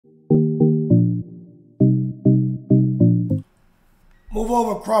Move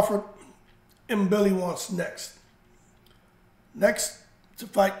over, Crawford. Mbili wants next. Next to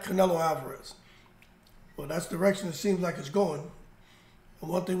fight Canelo Alvarez. Well, that's the direction it seems like it's going.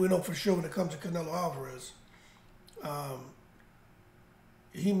 And one thing we know for sure when it comes to Canelo Alvarez,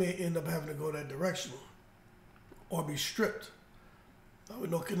 he may end up having to go that direction or be stripped. We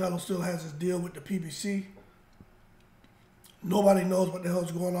know Canelo still has his deal with the PBC. Nobody knows what the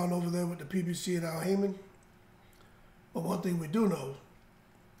hell's going on over there with the PBC and Al Heyman. But one thing we do know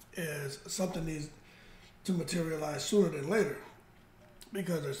is something needs to materialize sooner than later,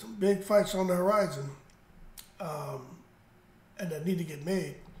 because there's some big fights on the horizon and that need to get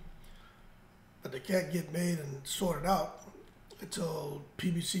made, but they can't get made and sorted out until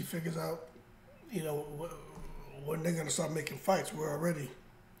PBC figures out, you know, when they're going to start making fights. We're already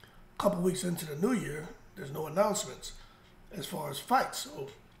a couple weeks into the new year. There's no announcements as far as fights, so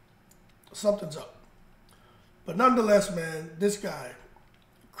something's up. But nonetheless, man, this guy,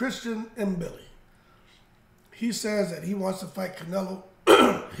 Christian Mbili, he says that he wants to fight Canelo.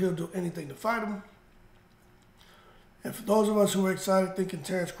 He'll do anything to fight him. And for those of us who are excited thinking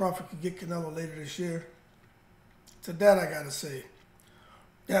Terrence Crawford could get Canelo later this year, to that I got to say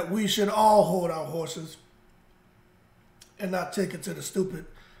that we should all hold our horses and not take it to the stupid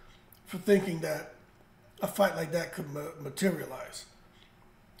for thinking that a fight like that could materialize.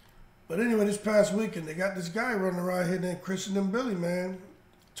 But anyway, this past weekend, they got this guy running around here named Christian Mbili, man.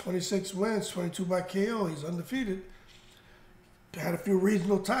 26 wins, 22 by KO. He's undefeated. Had a few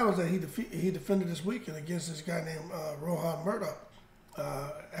regional titles that he defended this weekend against this guy named Rohan Murdoch.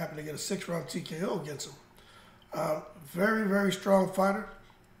 Happened to get a 6-round TKO against him. Very, very strong fighter.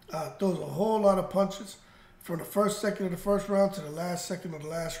 Throws a whole lot of punches from the first second of the first round to the last second of the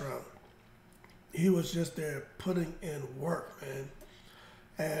last round. He was just there putting in work, man.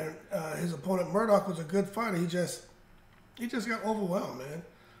 And his opponent Murdoch was a good fighter. He just got overwhelmed, man.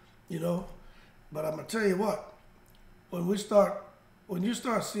 You know. But I'm gonna tell you what, when you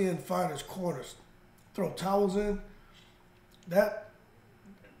start seeing fighters' corners throw towels in,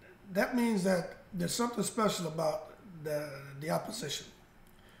 that means that there's something special about the opposition.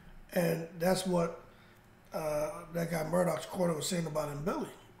 And that's what that guy Murdoch's corner was saying about Mbili.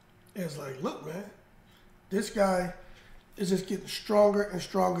 It's like, look, man, this guy is just getting stronger and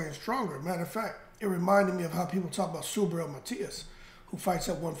stronger and stronger. Matter of fact, it reminded me of how people talk about Subriel Matias, who fights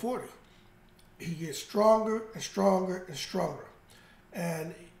at 140. He gets stronger and stronger and stronger.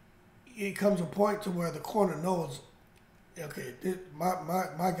 And it comes a point to where the corner knows, okay,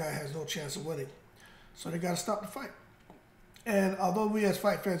 my guy has no chance of winning. So they got to stop the fight. And although we as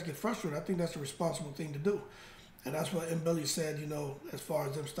fight fans get frustrated, I think that's a responsible thing to do. And that's what Mbili said, you know, as far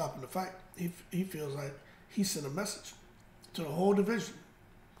as them stopping the fight. He feels like he sent a message to the whole division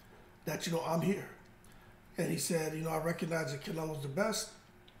that, you know, I'm here. And he said, you know, I recognize that Canelo's the best.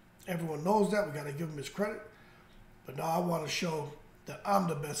 Everyone knows that. We got to give him his credit. But now I want to show that I'm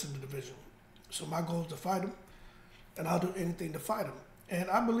the best in the division. So my goal is to fight him, and I'll do anything to fight him. And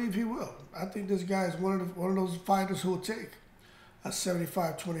I believe he will. I think this guy is one of those fighters who will take a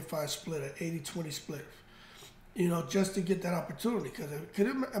 75-25 split, an 80-20 split, you know, just to get that opportunity. Because could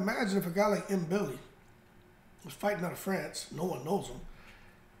you imagine if a guy like Mbili was fighting out of France, no one knows him,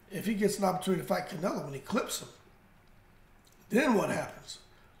 if he gets an opportunity to fight Canelo when he clips him, then what happens?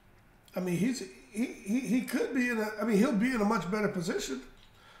 I mean, he could be he'll be in a much better position,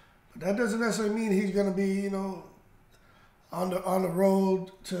 but that doesn't necessarily mean he's going to be, you know, on the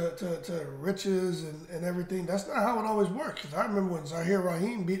road to riches and everything. That's not how it always works. Because I remember when Zahir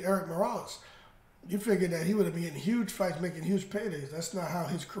Rahim beat Eric Morales, you figured that he would have been getting huge fights, making huge paydays. That's not how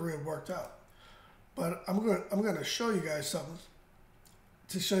his career worked out. But I'm going to show you guys something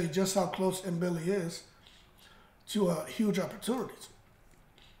to show you just how close Mbili is to huge opportunities.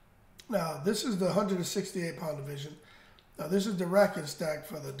 Now, this is the 168-pound division. Now, this is the rack and stack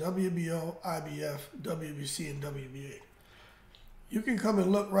for the WBO, IBF, WBC, and WBA. You can come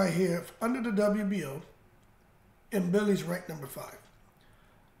and look right here. Under the WBO, Mbili's ranked number 5.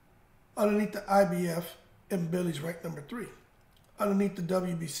 Underneath the IBF, Mbili's ranked number 3. Underneath the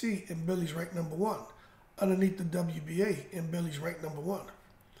WBC, Mbili's ranked number 1. Underneath the WBA, Mbili's ranked number 1.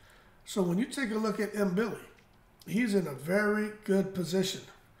 So when you take a look at Mbili, he's in a very good position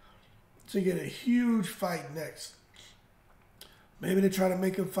to get a huge fight next. Maybe they try to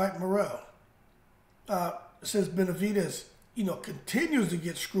make him fight Morrell. Since Benavidez, you know, continues to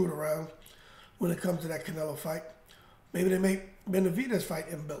get screwed around when it comes to that Canelo fight, maybe they make Benavidez fight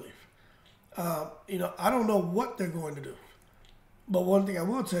Mbili. You know, I don't know what they're going to do. But one thing I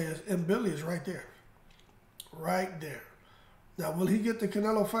will tell you is Mbili is right there. Right there. Now, will he get the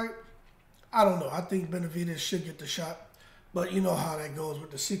Canelo fight? I don't know. I think Benavidez should get the shot. But you know how that goes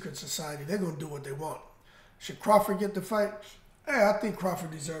with the secret society. They're going to do what they want. Should Crawford get the fight? Hey, I think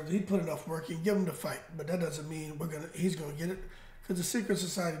Crawford deserves it. He put enough work in. Give him the fight. But that doesn't mean he's going to get it, because the secret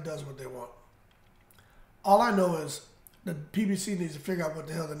society does what they want. All I know is the PBC needs to figure out what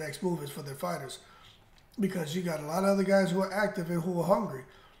the hell the next move is for their fighters, because you got a lot of other guys who are active and who are hungry,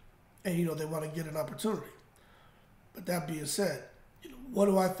 and you know they want to get an opportunity. But that being said, what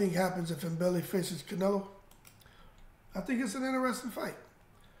do I think happens if Mbili faces Canelo? I think it's an interesting fight.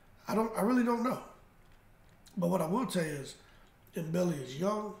 I really don't know. But what I will tell you is Mbili is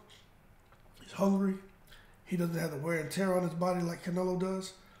young, he's hungry, he doesn't have the wear and tear on his body like Canelo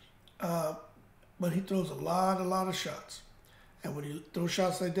does. But he throws a lot of shots. And when you throw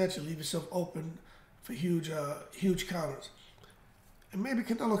shots like that, you leave yourself open for huge counters. And maybe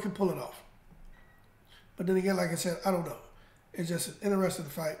Canelo can pull it off. But then again, like I said, I don't know. It's just an interesting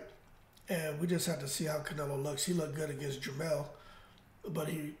fight. And we just have to see how Canelo looks. He looked good against Jamel, but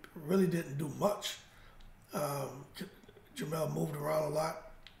he really didn't do much. Jamel moved around a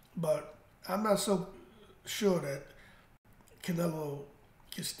lot. But I'm not so sure that Canelo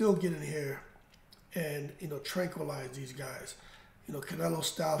can still get in here and, you know, tranquilize these guys. You know, Canelo's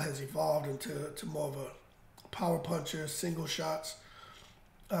style has evolved into more of a power puncher, single shots,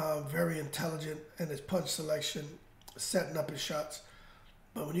 very intelligent in his punch selection, setting up his shots.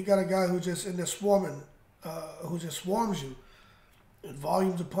 But when you got a guy who's just in there swarming, who just swarms you in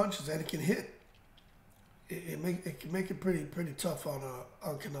volumes of punches and it can hit, it can make it pretty tough on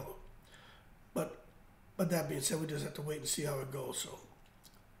Canelo. But that being said, we just have to wait and see how it goes. So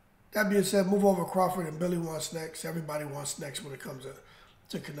that being said, move over Crawford, and Mbili wants next. Everybody wants next when it comes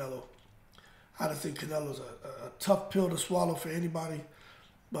to Canelo. I don't think Canelo's a tough pill to swallow for anybody.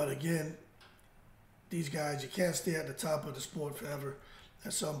 But again, these guys, you can't stay at the top of the sport forever.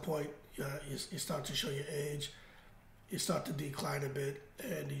 At some point, you start to show your age. You start to decline a bit.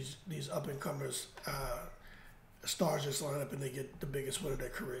 And these up-and-comers, stars just line up and they get the biggest win of their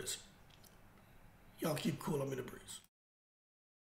careers. Y'all keep cool. I'm in the breeze.